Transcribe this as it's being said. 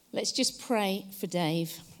Let's just pray for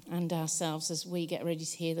Dave and ourselves as we get ready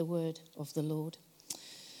to hear the word of the Lord.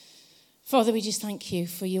 Father, we just thank you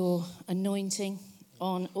for your anointing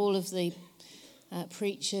on all of the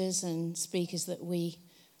preachers and speakers that we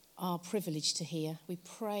are privileged to hear. We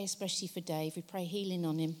pray especially for Dave. We pray healing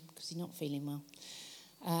on him because he's not feeling well.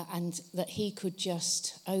 And that he could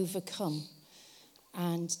just overcome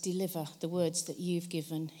and deliver the words that you've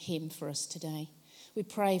given him for us today. We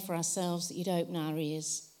pray for ourselves that you'd open our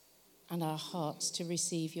ears and our hearts to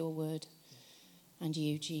receive your word and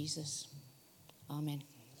you, Jesus. Amen.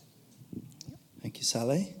 Thank you,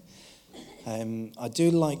 Sally. I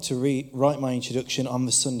do like to write my introduction on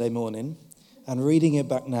the Sunday morning, and reading it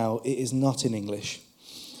back now, it is not in English.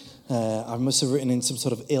 I must have written in some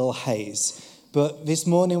sort of ill haze. But this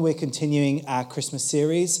morning we're continuing our Christmas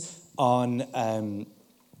series on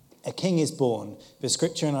A King is Born, the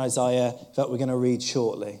scripture in Isaiah that we're going to read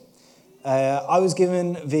shortly. I was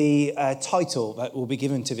given the title that will be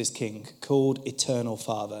given to this king called Eternal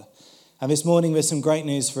Father. And this morning there's some great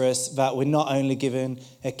news for us that we're not only given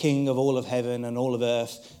a king of all of heaven and all of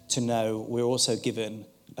earth to know, we're also given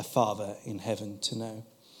a father in heaven to know.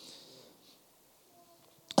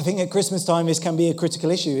 I think at Christmas time this can be a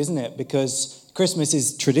critical issue, isn't it? Because Christmas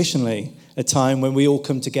is traditionally a time when we all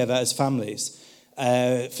come together as families.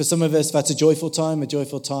 For some of us, that's a joyful time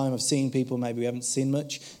of seeing people maybe we haven't seen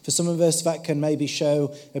much. For some of us, that can maybe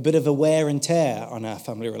show a bit of a wear and tear on our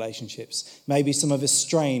family relationships. Maybe some of us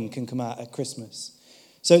strain can come out at Christmas.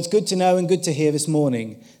 So it's good to know and good to hear this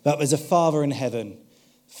morning that there's a Father in heaven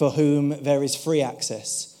for whom there is free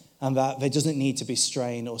access and that there doesn't need to be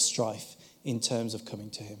strain or strife in terms of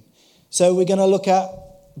coming to him. So we're going to look at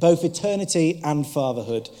both eternity and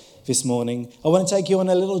fatherhood this morning. I want to take you on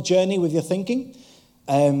a little journey with your thinking.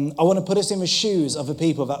 I want to put us in the shoes of the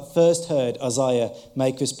people that first heard Isaiah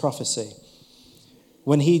make this prophecy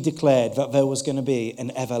when he declared that there was going to be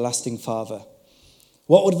an everlasting Father.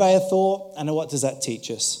 What would they have thought, and what does that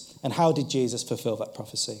teach us? And how did Jesus fulfill that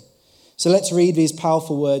prophecy? So let's read these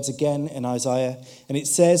powerful words again in Isaiah. And it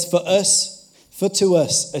says, For to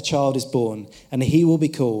us a child is born, and he will be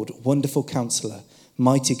called Wonderful Counselor,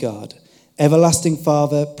 Mighty God, Everlasting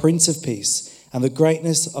Father, Prince of Peace, and the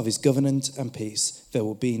greatness of his government and peace there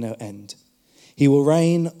will be no end. He will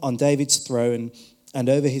reign on David's throne and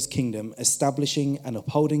over his kingdom, establishing and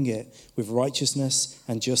upholding it with righteousness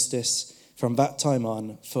and justice from that time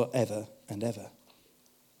on forever and ever.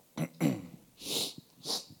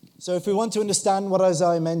 So if we want to understand what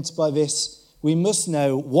Isaiah meant by this, we must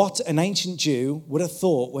know what an ancient Jew would have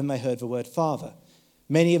thought when they heard the word father.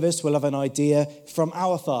 Many of us will have an idea from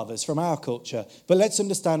our fathers, from our culture. But let's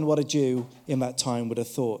understand what a Jew in that time would have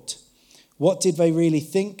thought. What did they really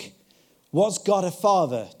think? Was God a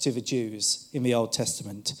father to the Jews in the Old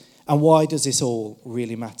Testament? And why does this all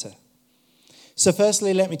really matter? So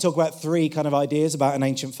firstly, let me talk about three kind of ideas about an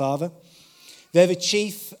ancient father. They're the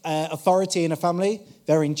chief authority in a family.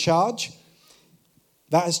 They're in charge.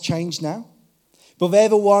 That has changed now. But they're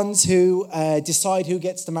the ones who decide who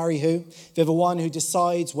gets to marry who. They're the one who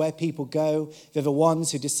decides where people go. They're the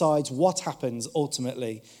ones who decides what happens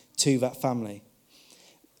ultimately to that family.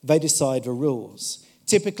 They decide the rules.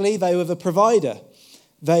 Typically, they were the provider.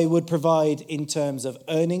 They would provide in terms of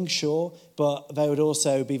earning, sure, but they would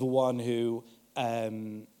also be the one who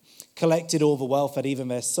collected all the wealth that even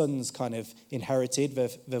their sons kind of inherited.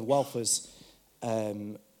 The wealth was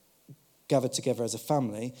gathered together as a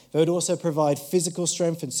family. They would also provide physical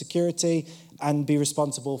strength and security and be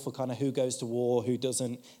responsible for kind of who goes to war, who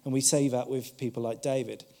doesn't. And we see that with people like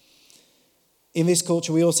David. In this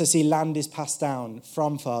culture, we also see land is passed down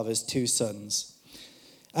from fathers to sons.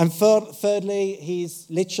 And thirdly, he's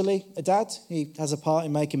literally a dad. He has a part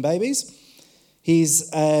in making babies. He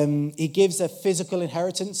gives a physical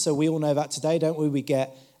inheritance. So we all know that today, don't we? We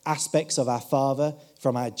get aspects of our father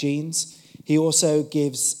from our genes. He also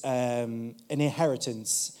gives an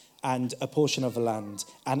inheritance and a portion of the land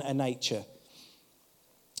and a nature.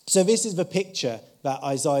 So this is the picture that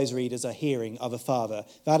Isaiah's readers are hearing of a father.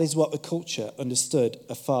 That is what the culture understood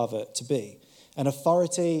a father to be. An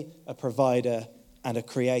authority, a provider, and a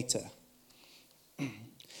creator.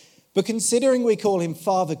 But considering we call him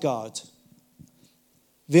Father God,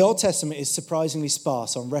 the Old Testament is surprisingly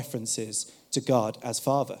sparse on references to God as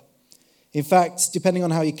Father. In fact, depending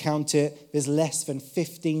on how you count it, there's less than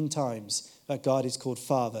 15 times that God is called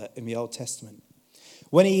Father in the Old Testament.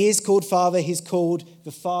 When he is called Father, he's called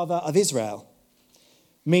the Father of Israel,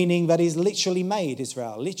 meaning that he's literally made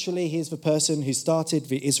Israel. Literally, he's the person who started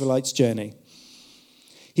the Israelites' journey.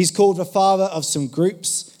 He's called the father of some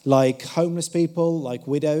groups, like homeless people, like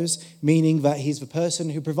widows, meaning that he's the person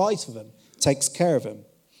who provides for them, takes care of them.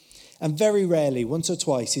 And very rarely, once or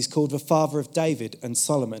twice, he's called the father of David and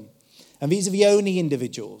Solomon. And these are the only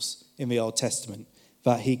individuals in the Old Testament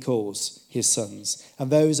that he calls his sons. And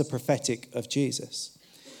those are prophetic of Jesus.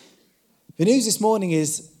 The news this morning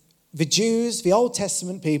is the Jews, the Old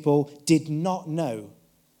Testament people, did not know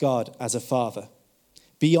God as a father,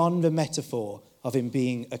 beyond the metaphor of him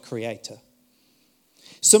being a creator.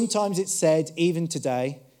 Sometimes it's said, even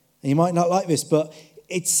today, and you might not like this, but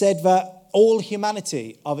it's said that all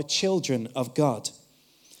humanity are the children of God.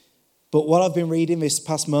 But what I've been reading this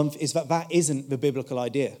past month is that that isn't the biblical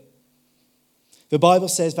idea. The Bible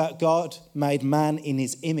says that God made man in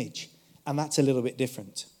his image, and that's a little bit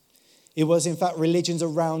different. It was, in fact, religions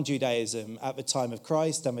around Judaism at the time of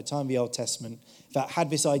Christ and the time of the Old Testament that had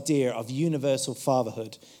this idea of universal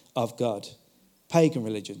fatherhood of God. Pagan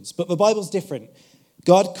religions. But the Bible's different.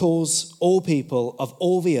 God calls all people of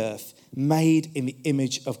all the earth made in the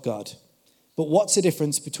image of God. But what's the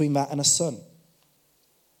difference between that and a son?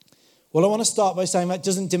 Well, I want to start by saying that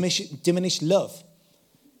doesn't diminish love.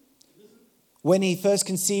 When he first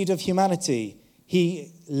conceived of humanity,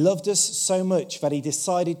 he loved us so much that he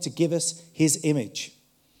decided to give us his image.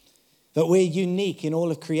 That we're unique in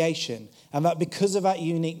all of creation, and that because of that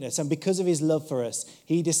uniqueness and because of his love for us,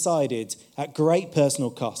 he decided at great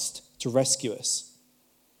personal cost to rescue us.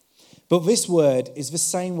 But this word is the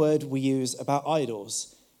same word we use about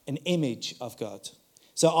idols, an image of God.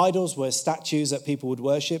 So idols were statues that people would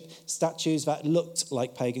worship, statues that looked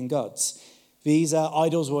like pagan gods. These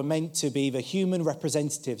idols were meant to be the human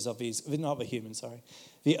representatives of these,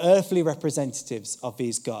 the earthly representatives of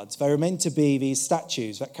these gods. They were meant to be these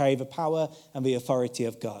statues that carry the power and the authority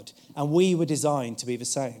of God. And we were designed to be the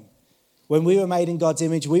same. When we were made in God's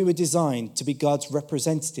image, we were designed to be God's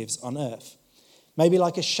representatives on earth. Maybe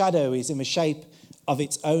like a shadow is in the shape of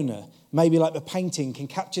its owner. Maybe like the painting can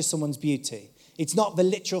capture someone's beauty. It's not the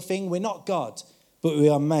literal thing. We're not God, but we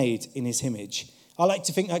are made in his image. I like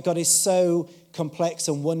to think that God is so complex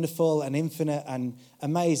and wonderful and infinite and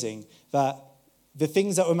amazing that the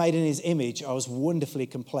things that were made in his image are as wonderfully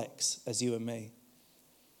complex as you and me.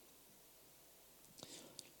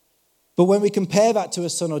 But when we compare that to a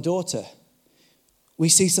son or daughter, we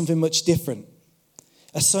see something much different.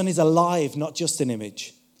 A son is alive, not just an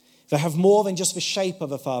image. They have more than just the shape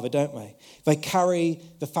of a father, don't they? They carry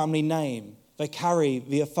the family name. They carry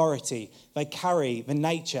the authority. They carry the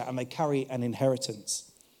nature, and they carry an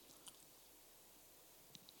inheritance.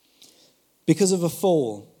 Because of the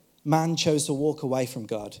fall, man chose to walk away from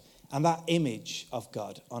God, and that image of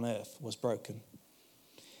God on earth was broken.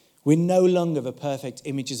 We're no longer the perfect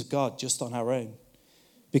images of God just on our own.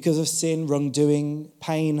 Because of sin, wrongdoing,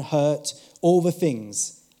 pain, hurt, all the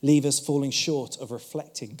things leave us falling short of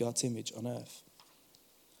reflecting God's image on earth.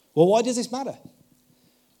 Well, why does this matter?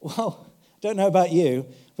 Well, I don't know about you,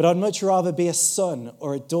 but I'd much rather be a son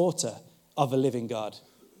or a daughter of a living God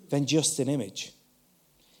than just an image.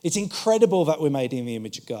 It's incredible that we're made in the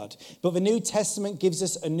image of God, but the New Testament gives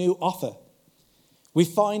us a new offer. We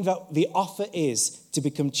find that the offer is to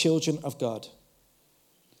become children of God.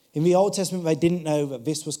 In the Old Testament, they didn't know that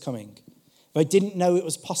this was coming. They didn't know it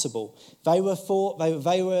was possible. They were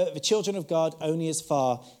the children of God only as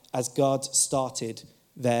far as God started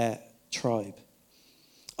their tribe.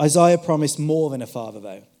 Isaiah promised more than a father,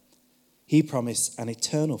 though. He promised an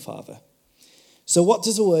eternal father. So what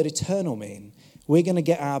does the word eternal mean? We're going to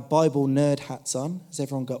get our Bible nerd hats on. Has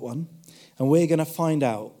everyone got one? And we're going to find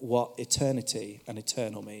out what eternity and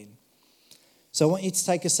eternal mean. So I want you to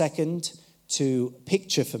take a second to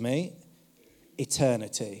picture for me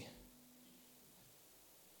eternity.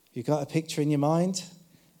 You got a picture in your mind?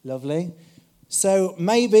 Lovely. So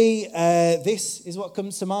maybe this is what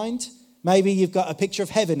comes to mind. Maybe you've got a picture of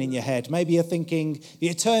heaven in your head. Maybe you're thinking the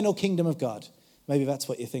eternal kingdom of God. Maybe that's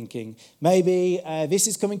what you're thinking. Maybe this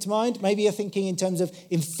is coming to mind. Maybe you're thinking in terms of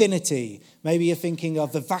infinity. Maybe you're thinking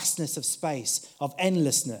of the vastness of space, of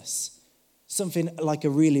endlessness. Something like a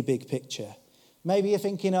really big picture. Maybe you're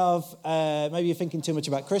thinking too much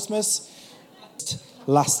about Christmas.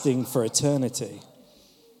 Lasting for eternity.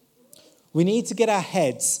 We need to get our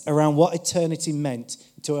heads around what eternity meant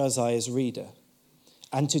to Isaiah's reader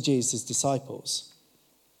and to Jesus' disciples.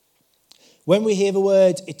 When we hear the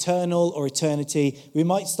word eternal or eternity, we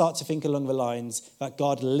might start to think along the lines that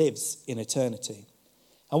God lives in eternity.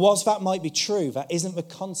 And whilst that might be true, that isn't the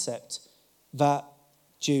concept that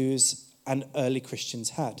Jews and early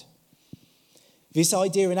Christians had. This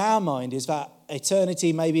idea in our mind is that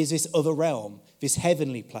eternity maybe is this other realm, this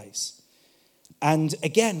heavenly place. And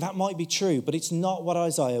again, that might be true, but it's not what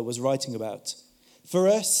Isaiah was writing about. For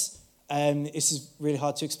us, this is really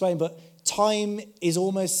hard to explain, but time is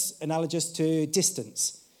almost analogous to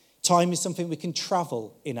distance. Time is something we can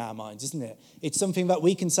travel in our minds, isn't it? It's something that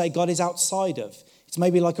we can say God is outside of. It's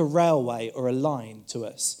maybe like a railway or a line to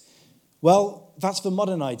us. Well, that's the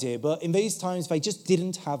modern idea, but in these times, they just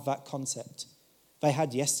didn't have that concept. They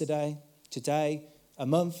had yesterday, today, a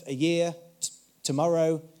month, a year,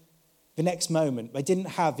 tomorrow, the next moment. They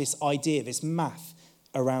didn't have this idea, this math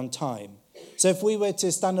around time. So if we were to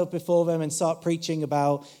stand up before them and start preaching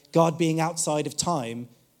about God being outside of time,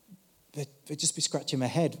 they'd just be scratching their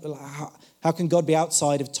head. How can God be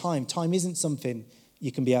outside of time? Time isn't something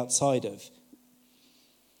you can be outside of.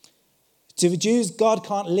 To the Jews, God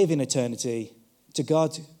can't live in eternity. To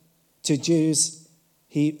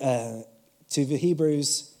the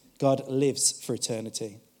Hebrews, God lives for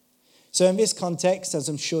eternity. So in this context, as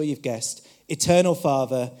I'm sure you've guessed, eternal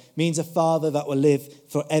Father means a Father that will live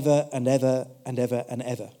forever and ever and ever and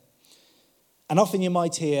ever. And often you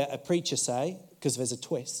might hear a preacher say, because there's a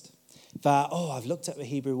twist, that, I've looked at the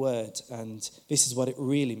Hebrew word and this is what it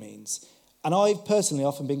really means. And I've personally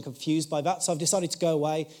often been confused by that, so I've decided to go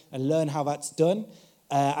away and learn how that's done.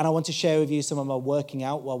 And I want to share with you some of my working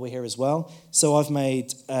out while we're here as well. So I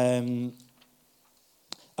made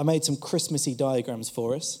some Christmassy diagrams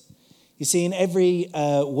for us. You see, in every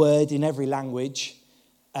word, in every language,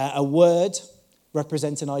 a word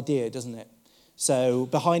represents an idea, doesn't it? So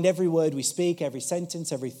behind every word we speak, every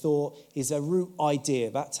sentence, every thought is a root idea.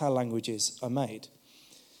 That's how languages are made.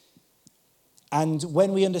 And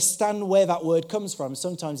when we understand where that word comes from,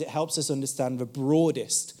 sometimes it helps us understand the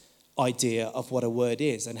broadest idea of what a word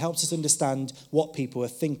is and helps us understand what people are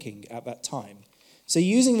thinking at that time. So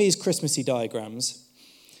using these Christmassy diagrams,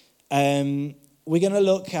 we're going to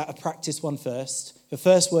look at a practice one first. The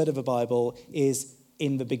first word of the Bible is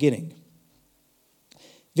in the beginning.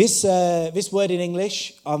 This word in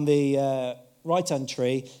English on the right-hand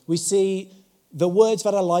tree, we see the words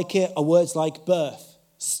that are like it are words like birth,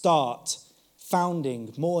 start,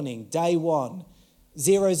 founding, morning, day one,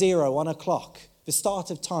 00, 1 o'clock, the start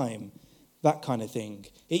of time, that kind of thing.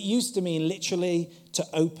 It used to mean literally to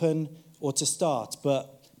open or to start,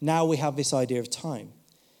 but now we have this idea of time.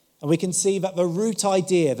 And we can see that the root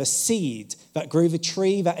idea, the seed that grew the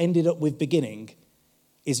tree that ended up with beginning,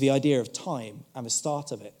 is the idea of time and the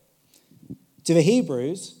start of it. To the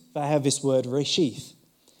Hebrews, they have this word reshith.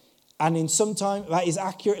 And in some time, that is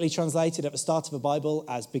accurately translated at the start of the Bible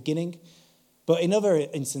as beginning. But in other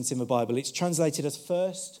instances in the Bible, it's translated as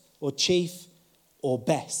first or chief or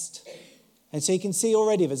best. And so you can see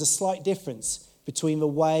already there's a slight difference between the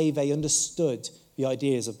way they understood the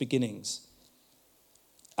ideas of beginnings.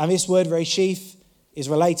 And this word reshith is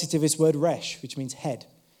related to this word resh, which means head.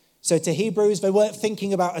 So to Hebrews, they weren't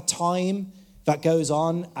thinking about a time that goes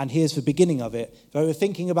on and here's the beginning of it. They were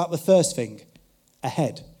thinking about the first thing,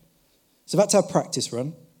 ahead. So that's our practice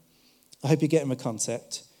run. I hope you're getting the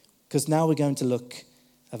concept, because now we're going to look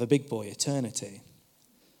at the big boy, eternity.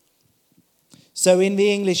 So in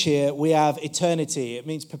the English here, we have eternity. It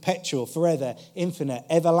means perpetual, forever, infinite,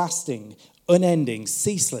 everlasting, unending,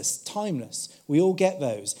 ceaseless, timeless. We all get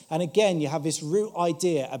those. And again, you have this root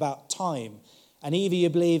idea about time. And either you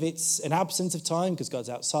believe it's an absence of time because God's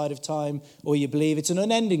outside of time, or you believe it's an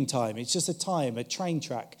unending time. It's just a time, a train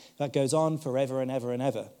track that goes on forever and ever and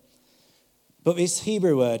ever. But this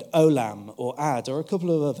Hebrew word, olam or ad, or a couple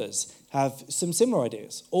of others, have some similar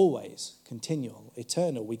ideas. Always, continual,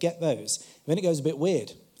 eternal. We get those. Then it goes a bit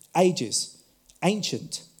weird. Ages,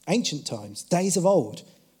 ancient times, days of old.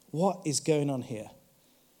 What is going on here?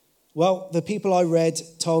 Well, the people I read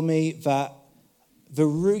told me that the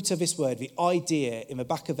root of this word, the idea in the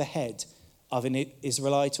back of the head of an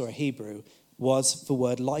Israelite or a Hebrew, was the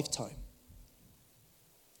word lifetime.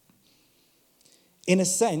 In a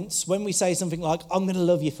sense, when we say something like, I'm going to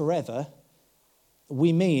love you forever,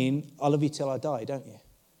 we mean, I love you till I die, don't you?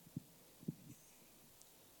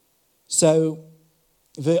 So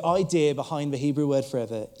the idea behind the Hebrew word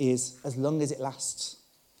forever is as long as it lasts.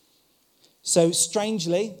 So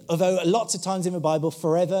strangely, although lots of times in the Bible,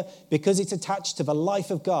 forever, because it's attached to the life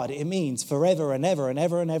of God, it means forever and ever and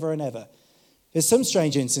ever and ever and ever. There's some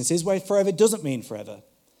strange instances where forever doesn't mean forever.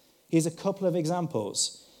 Here's a couple of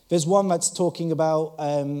examples. There's one that's talking about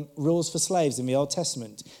rules for slaves in the Old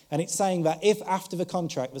Testament. And it's saying that if after the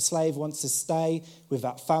contract the slave wants to stay with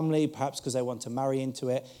that family, perhaps because they want to marry into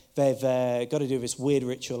it, they've got to do this weird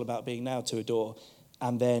ritual about being nailed to a door,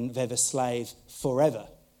 and then they're the slave forever.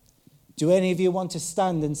 Do any of you want to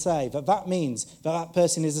stand and say that that means that that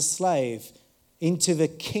person is a slave into the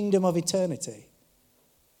kingdom of eternity?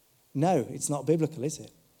 No, it's not biblical, is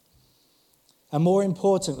it? And more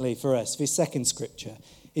importantly for us, this second scripture,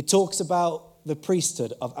 it talks about the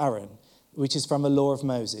priesthood of Aaron. which is from the law of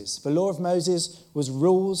Moses. The law of Moses was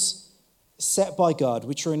rules set by God,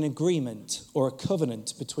 which are an agreement or a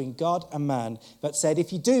covenant between God and man that said,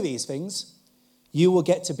 if you do these things, you will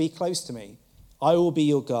get to be close to me. I will be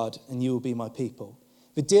your God and you will be my people.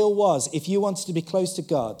 The deal was, if you wanted to be close to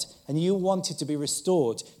God and you wanted to be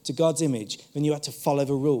restored to God's image, then you had to follow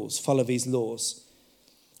the rules, follow these laws.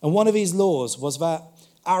 And one of these laws was that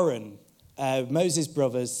Aaron, Moses'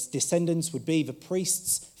 brother's descendants, would be the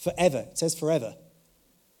priests forever. It says forever.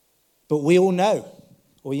 But we all know,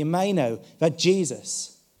 or you may know, that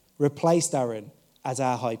Jesus replaced Aaron as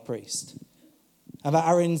our high priest. And that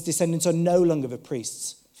Aaron's descendants are no longer the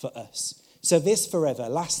priests for us. So this forever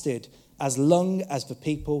lasted as long as the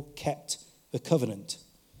people kept the covenant,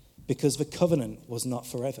 because the covenant was not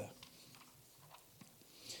forever.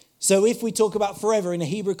 So if we talk about forever in a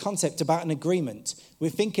Hebrew concept about an agreement,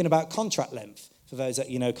 we're thinking about contract length, for those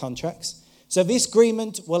that you know contracts. So this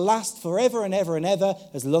agreement will last forever and ever and ever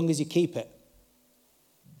as long as you keep it.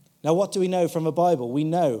 Now, what do we know from the Bible? We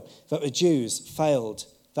know that the Jews failed,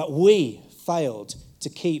 that we failed to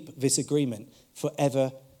keep this agreement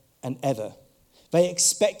forever and ever. They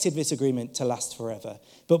expected this agreement to last forever.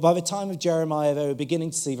 But by the time of Jeremiah, they were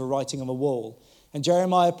beginning to see the writing on the wall. And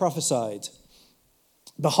Jeremiah prophesied,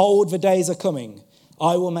 behold, the days are coming.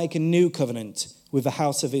 I will make a new covenant with the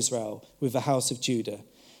house of Israel, with the house of Judah.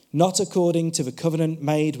 Not according to the covenant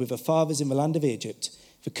made with the fathers in the land of Egypt,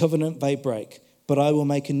 the covenant they break. But I will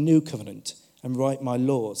make a new covenant and write my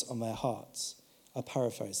laws on their hearts. I'll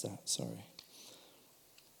paraphrase that, sorry.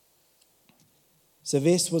 So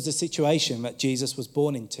this was the situation that Jesus was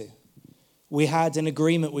born into. We had an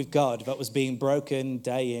agreement with God that was being broken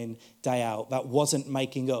day in, day out, that wasn't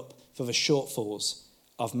making up for the shortfalls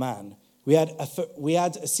of man. We had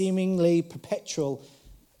a seemingly perpetual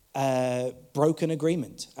broken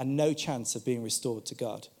agreement and no chance of being restored to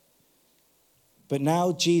God. But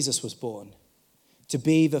now Jesus was born to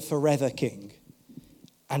be the forever king.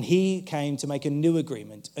 And he came to make a new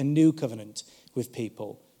agreement, a new covenant with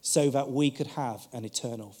people, so that we could have an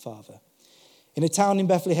eternal Father. In a town in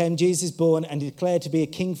Bethlehem, Jesus is born and declared to be a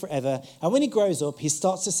king forever. And when he grows up, he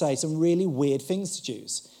starts to say some really weird things to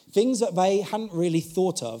Jews, things that they hadn't really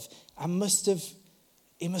thought of, and it must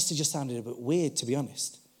have just sounded a bit weird, to be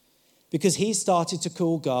honest, because he started to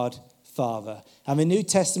call God Father. And the New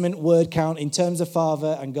Testament word count in terms of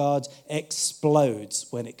Father and God explodes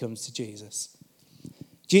when it comes to Jesus.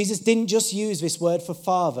 Jesus didn't just use this word for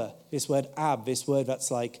father, this word ab, this word that's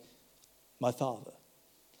like my father.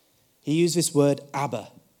 He used this word Abba.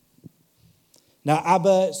 Now,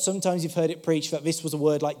 Abba, sometimes you've heard it preached that this was a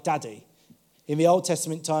word like daddy. In the Old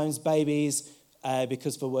Testament times, babies,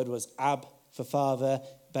 because the word was ab for father,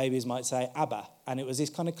 babies might say Abba. And it was this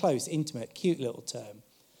kind of close, intimate, cute little term.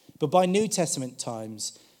 But by New Testament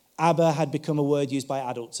times, Abba had become a word used by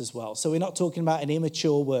adults as well. So we're not talking about an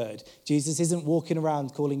immature word. Jesus isn't walking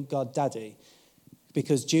around calling God daddy,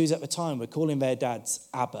 because Jews at the time were calling their dads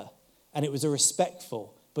Abba. And it was a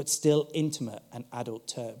respectful but still intimate and adult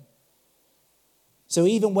term. So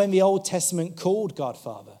even when the Old Testament called God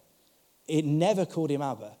Father, it never called him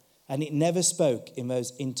Abba, and it never spoke in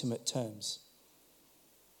those intimate terms.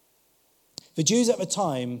 The Jews at the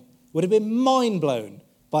time would have been mind blown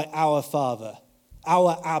by our Father,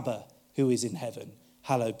 our Abba, who is in heaven.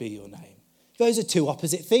 Hallowed be your name. Those are two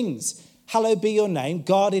opposite things. Hallowed be your name,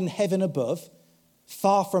 God in heaven above,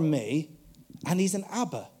 far from me, and he's an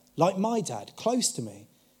Abba, like my dad, close to me.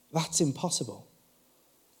 That's impossible.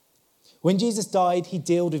 When Jesus died, he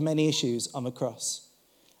dealt with many issues on the cross.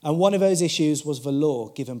 And one of those issues was the law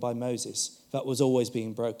given by Moses that was always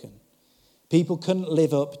being broken. People couldn't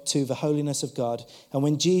live up to the holiness of God. And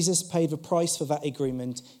when Jesus paid the price for that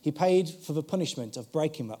agreement, he paid for the punishment of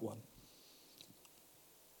breaking that one.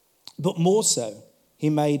 But more so, he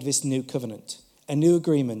made this new covenant, a new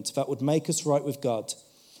agreement that would make us right with God,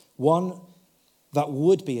 one that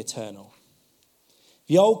would be eternal.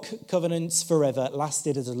 The old covenants forever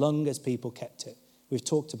lasted as long as people kept it. We've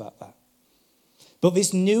talked about that. But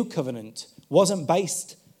this new covenant wasn't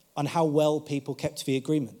based on how well people kept the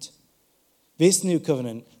agreement. This new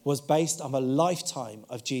covenant was based on the lifetime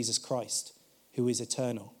of Jesus Christ, who is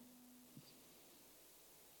eternal.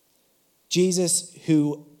 Jesus,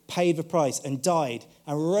 who paid the price and died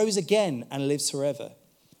and rose again and lives forever.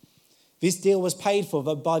 This deal was paid for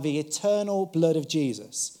by the eternal blood of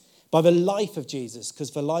Jesus, by the life of Jesus,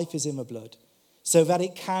 because the life is in the blood, so that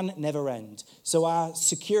it can never end. So our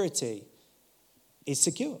security is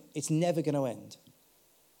secure. It's never going to end.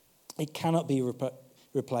 It cannot be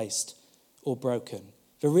replaced or broken.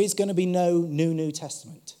 There is going to be no New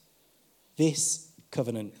Testament. This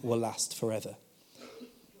covenant will last forever.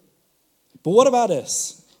 But what about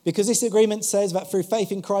us? Because this agreement says that through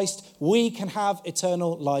faith in Christ, we can have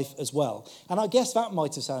eternal life as well. And I guess that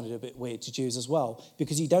might have sounded a bit weird to Jews as well,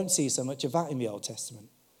 because you don't see so much of that in the Old Testament.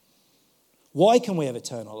 Why can we have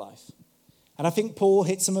eternal life? And I think Paul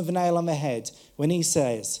hit some of the nail on the head when he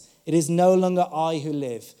says, it is no longer I who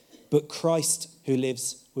live, but Christ who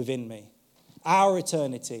lives within me. Our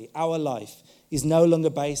eternity, our life, is no longer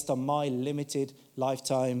based on my limited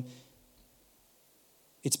lifetime.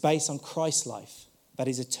 It's based on Christ's life that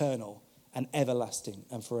is eternal and everlasting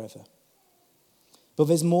and forever. But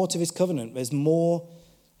there's more to this covenant. There's more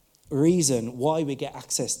reason why we get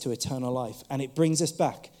access to eternal life. And it brings us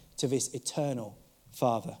back to this eternal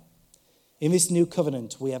Father. In this new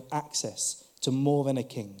covenant, we have access to more than a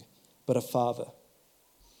king, but a Father.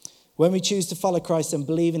 When we choose to follow Christ and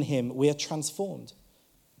believe in him, we are transformed.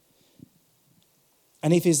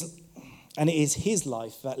 And it is his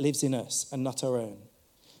life that lives in us and not our own.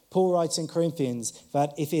 Paul writes in Corinthians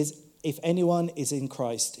that if anyone is in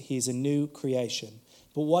Christ, he is a new creation.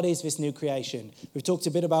 But what is this new creation? We've talked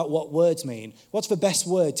a bit about what words mean. What's the best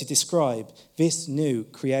word to describe this new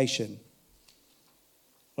creation?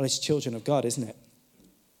 Well, it's children of God, isn't it?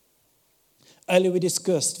 Earlier we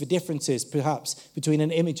discussed the differences, perhaps, between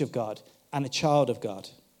an image of God and a child of God.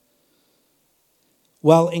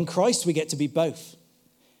 Well, in Christ we get to be both.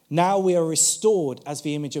 Now we are restored as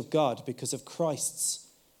the image of God because of Christ's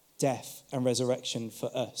death and resurrection for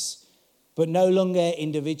us. But no longer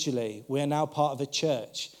individually. We are now part of a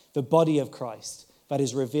church, the body of Christ, that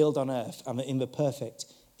is revealed on earth and in the perfect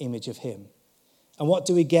image of him. And what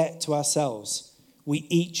do we get to ourselves? We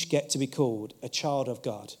each get to be called a child of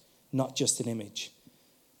God, not just an image.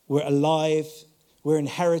 We're alive. We're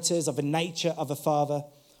inheritors of the nature of a Father.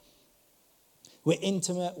 We're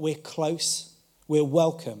intimate. We're close. We're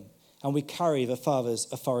welcome. And we carry the Father's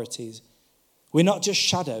authorities. We're not just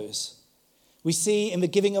shadows. We see in the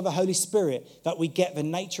giving of the Holy Spirit that we get the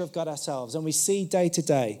nature of God ourselves. And we see day to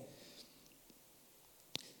day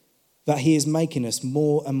that he is making us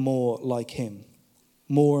more and more like him,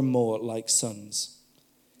 more and more like sons.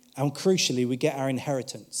 And crucially, we get our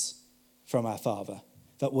inheritance from our Father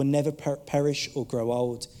that will never perish or grow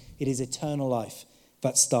old. It is eternal life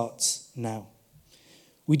that starts now.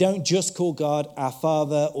 We don't just call God our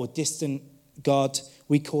Father or distant God.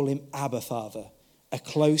 We call him Abba Father, a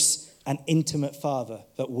close and intimate Father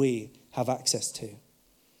that we have access to.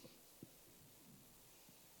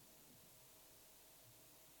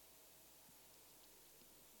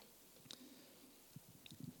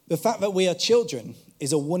 The fact that we are children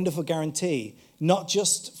is a wonderful guarantee, not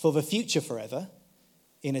just for the future forever,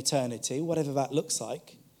 in eternity, whatever that looks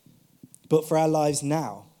like, but for our lives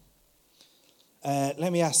now.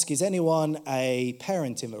 Let me ask, is anyone a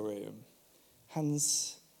parent in the room?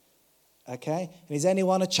 Hands. Okay. And is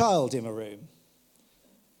anyone a child in the room?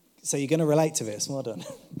 So you're going to relate to this. Well done.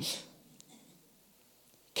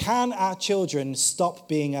 Can our children stop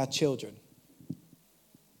being our children?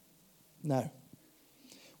 No.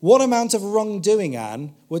 What amount of wrongdoing,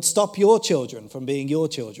 Anne, would stop your children from being your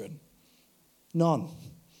children? None.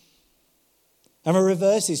 And the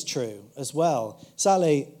reverse is true as well.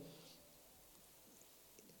 Sally,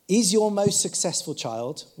 is your most successful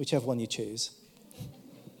child, whichever one you choose,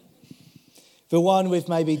 the one with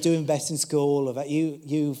maybe doing best in school or that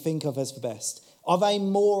you think of as the best, are they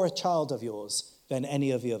more a child of yours than any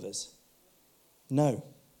of the others? No.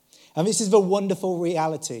 And this is the wonderful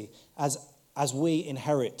reality as we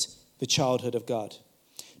inherit the childhood of God.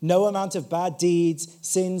 No amount of bad deeds,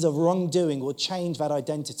 sins, or wrongdoing will change that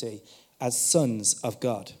identity as sons of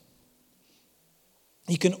God.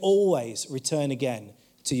 You can always return again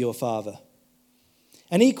to your Father.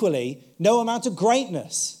 And equally, no amount of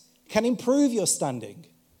greatness can improve your standing.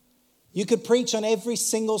 You could preach on every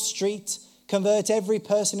single street, convert every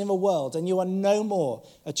person in the world, and you are no more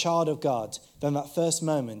a child of God than that first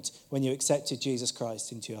moment when you accepted Jesus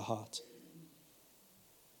Christ into your heart.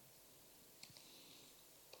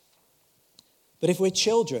 But if we're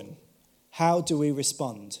children, how do we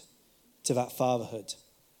respond to that fatherhood?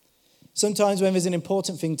 Sometimes when there's an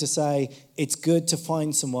important thing to say, it's good to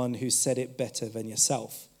find someone who said it better than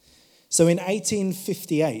yourself. So in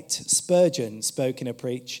 1858, Spurgeon spoke in a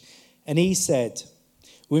preach, and he said,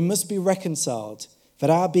 "We must be reconciled that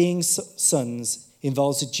our being sons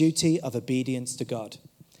involves a duty of obedience to God.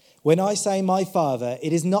 When I say my Father,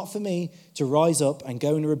 it is not for me to rise up and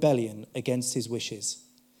go in rebellion against his wishes.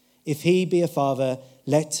 If he be a father,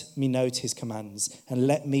 let me note his commands and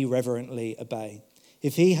let me reverently obey.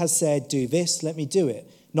 If he has said, do this, let me do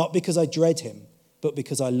it, not because I dread him, but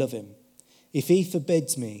because I love him. If he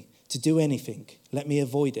forbids me to do anything, let me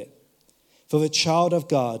avoid it. For the child of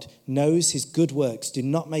God knows his good works do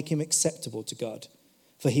not make him acceptable to God,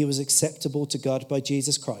 for he was acceptable to God by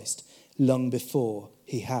Jesus Christ long before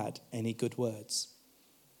he had any good words.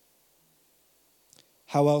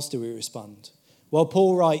 How else do we respond? Well,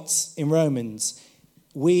 Paul writes in Romans,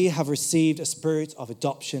 we have received a spirit of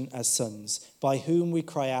adoption as sons, by whom we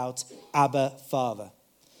cry out, Abba, Father.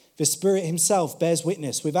 The Spirit himself bears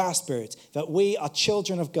witness with our spirit that we are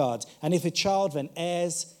children of God, and if a child, then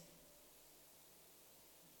heirs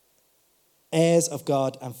of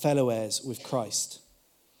God and fellow heirs with Christ.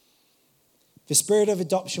 The spirit of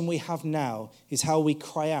adoption we have now is how we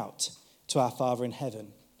cry out to our Father in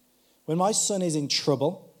heaven. When my son is in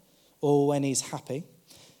trouble or when he's happy,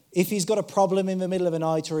 if he's got a problem in the middle of the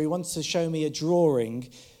night or he wants to show me a drawing,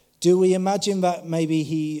 do we imagine that maybe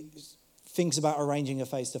he thinks about arranging a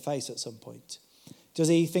face-to-face at some point? Does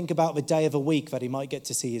he think about the day of the week that he might get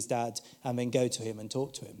to see his dad and then go to him and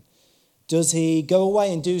talk to him? Does he go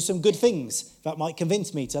away and do some good things that might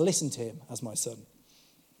convince me to listen to him as my son?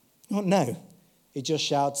 Oh, no. He just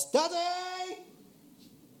shouts, Daddy!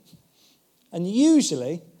 And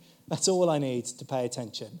usually, that's all I need to pay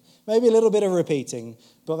attention. Maybe a little bit of repeating,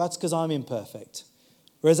 but that's because I'm imperfect.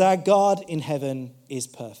 Whereas our God in heaven is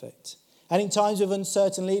perfect. And in times of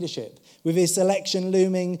uncertain leadership, with his election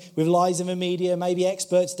looming, with lies in the media, maybe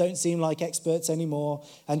experts don't seem like experts anymore,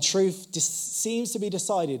 and truth seems to be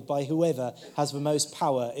decided by whoever has the most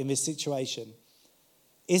power in this situation.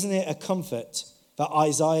 Isn't it a comfort that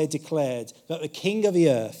Isaiah declared that the King of the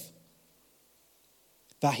earth,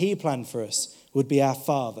 that he planned for us, would be our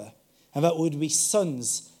Father, and that we would be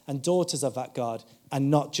sons and daughters of that God and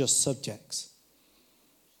not just subjects?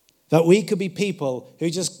 That we could be people who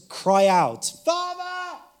just cry out, Father!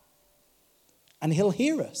 And he'll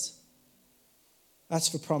hear us. That's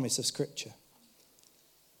the promise of Scripture.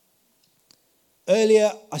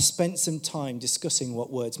 Earlier, I spent some time discussing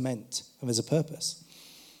what words meant, and there's a purpose.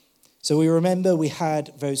 So we remember we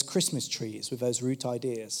had those Christmas trees with those root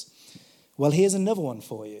ideas. Well, here's another one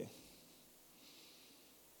for you.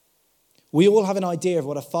 We all have an idea of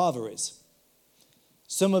what a father is.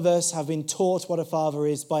 Some of us have been taught what a father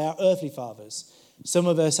is by our earthly fathers. Some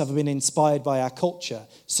of us have been inspired by our culture.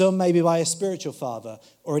 Some maybe by a spiritual father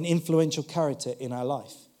or an influential character in our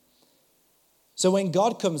life. So when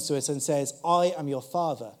God comes to us and says, I am your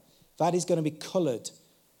father, that is going to be coloured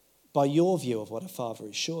by your view of what a father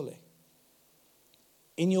is, surely.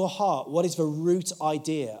 In your heart, what is the root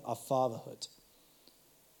idea of fatherhood?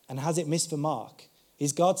 And has it missed the mark?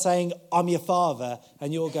 Is God saying, I'm your father,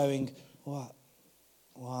 and you're going, what?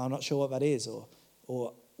 Well, I'm not sure what that is, or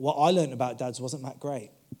what I learned about dads wasn't that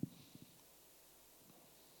great.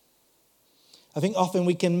 I think often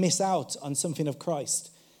we can miss out on something of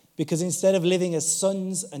Christ because instead of living as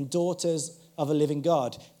sons and daughters of a living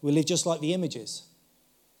God, we live just like the images,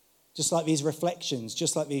 just like these reflections,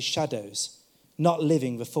 just like these shadows, not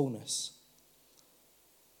living the fullness.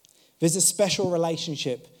 There's a special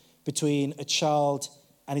relationship between a child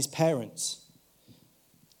and his parents.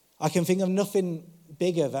 I can think of nothing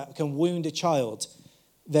bigger that can wound a child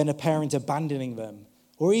than a parent abandoning them,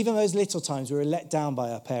 or even those little times we were let down by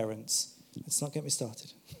our parents. Let's not get me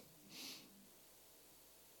started.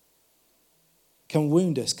 Can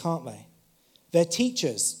wound us, can't they? Their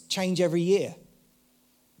teachers change every year.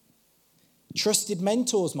 Trusted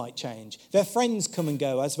mentors might change. Their friends come and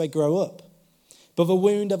go as they grow up. But the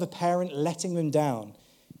wound of a parent letting them down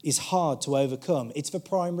is hard to overcome. It's the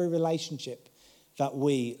primary relationship that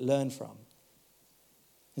we learn from.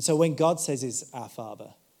 And so when God says he's our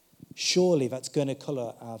Father, surely that's going to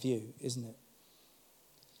colour our view, isn't it?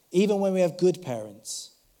 Even when we have good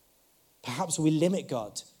parents, perhaps we limit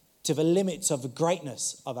God to the limits of the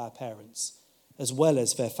greatness of our parents, as well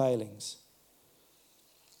as their failings.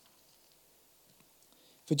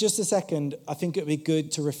 For just a second, I think it would be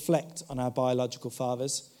good to reflect on our biological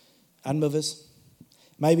fathers and mothers,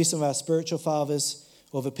 maybe some of our spiritual fathers,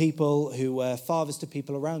 or the people who were fathers to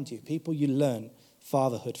people around you, people you learn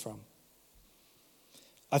fatherhood from.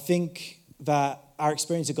 I think that our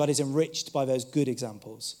experience of God is enriched by those good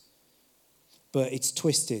examples, but it's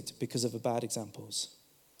twisted because of the bad examples.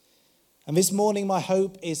 And this morning, my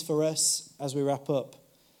hope is for us, as we wrap up,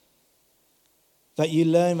 that you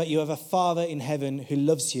learn that you have a Father in heaven who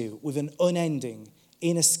loves you with an unending,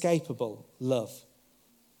 inescapable love,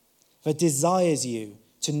 that desires you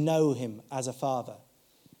to know him as a Father,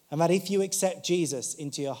 and that if you accept Jesus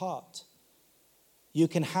into your heart, you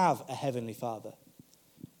can have a heavenly Father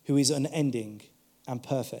who is unending and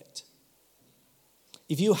perfect.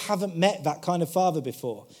 If you haven't met that kind of Father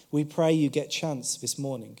before, we pray you get a chance this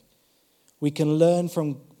morning. We can learn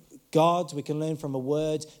from God, we can learn from a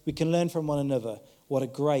word, we can learn from one another what a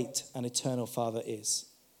great and eternal Father is.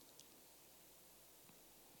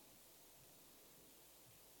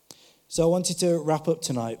 So I wanted to wrap up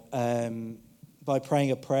tonight by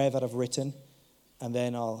praying a prayer that I've written, and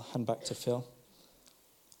then I'll hand back to Phil.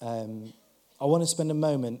 I want to spend a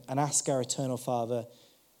moment and ask our eternal Father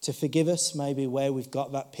to forgive us maybe where we've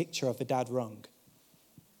got that picture of a dad wrong,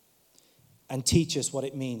 and teach us what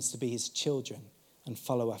it means to be his children and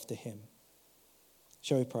follow after him.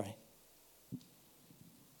 Shall we pray?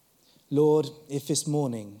 Lord, if this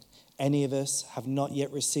morning any of us have not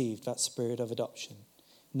yet received that spirit of adoption,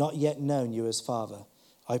 not yet known you as Father,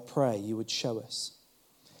 I pray you would show us.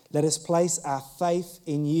 Let us place our faith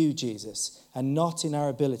in you, Jesus, and not in our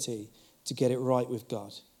ability to get it right with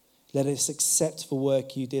God. Let us accept the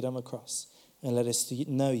work you did on the cross, and let us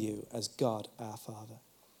know you as God, our Father.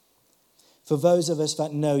 For those of us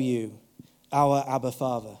that know you, our Abba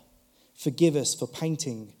Father, forgive us for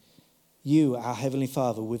painting you, our Heavenly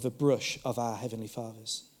Father, with a brush of our Heavenly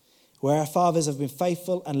Fathers. Where our fathers have been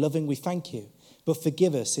faithful and loving, we thank you, but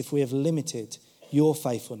forgive us if we have limited your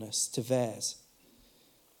faithfulness to theirs.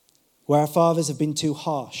 Where our fathers have been too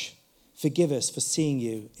harsh, forgive us for seeing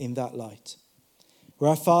you in that light. Where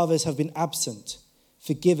our fathers have been absent,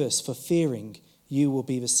 forgive us for fearing you will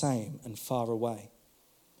be the same and far away.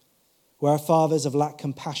 Where our fathers have lacked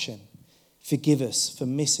compassion, forgive us for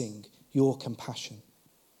missing your compassion.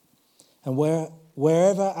 And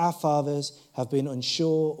wherever our fathers have been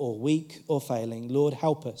unsure or weak or failing, Lord,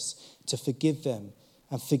 help us to forgive them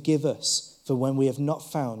and forgive us for when we have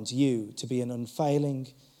not found you to be an unfailing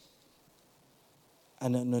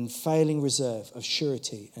reserve of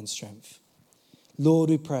surety and strength. Lord,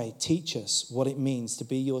 we pray, teach us what it means to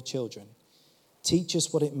be your children. Teach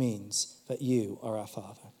us what it means that you are our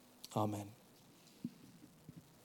Father. Amen.